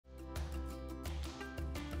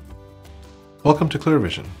Welcome to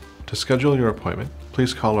ClearVision. To schedule your appointment,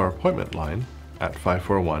 please call our appointment line at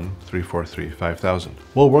 541-343-5000.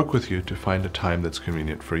 We'll work with you to find a time that's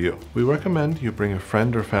convenient for you. We recommend you bring a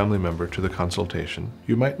friend or family member to the consultation.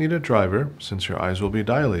 You might need a driver since your eyes will be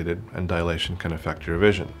dilated and dilation can affect your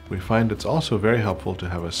vision. We find it's also very helpful to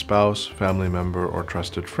have a spouse, family member, or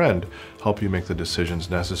trusted friend help you make the decisions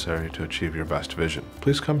necessary to achieve your best vision.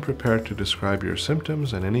 Please come prepared to describe your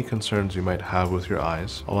symptoms and any concerns you might have with your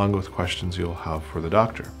eyes, along with questions you'll have for the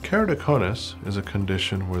doctor. Keratoconus is a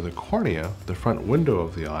condition where the cornea, the front window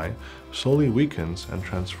of the eye, slowly weakens and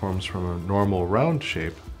transforms from a normal round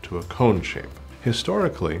shape to a cone shape.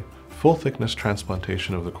 Historically, full-thickness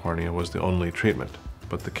transplantation of the cornea was the only treatment,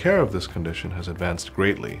 but the care of this condition has advanced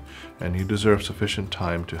greatly, and you deserve sufficient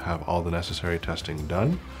time to have all the necessary testing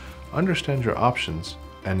done, understand your options,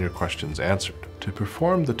 and your questions answered. To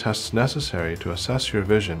perform the tests necessary to assess your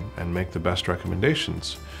vision and make the best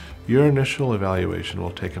recommendations, your initial evaluation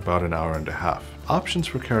will take about an hour and a half. Options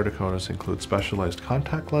for keratoconus include specialized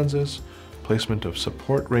contact lenses, placement of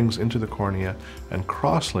support rings into the cornea, and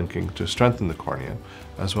cross-linking to strengthen the cornea,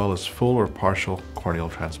 as well as full or partial corneal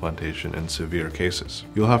transplantation in severe cases.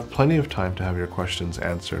 You'll have plenty of time to have your questions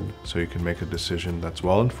answered so you can make a decision that's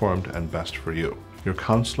well-informed and best for you. Your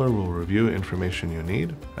counselor will review information you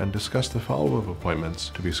need and discuss the follow-up appointments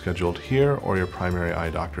to be scheduled here or your primary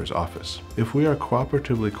eye doctor's office. If we are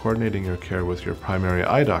cooperatively coordinating your care with your primary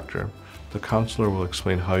eye doctor, the counselor will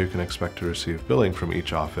explain how you can expect to receive billing from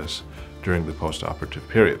each office during the post-operative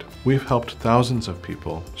period. We've helped thousands of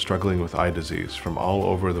people struggling with eye disease from all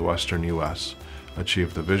over the Western U.S.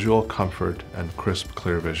 achieve the visual comfort and crisp,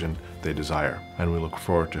 clear vision they desire, and we look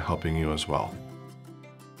forward to helping you as well.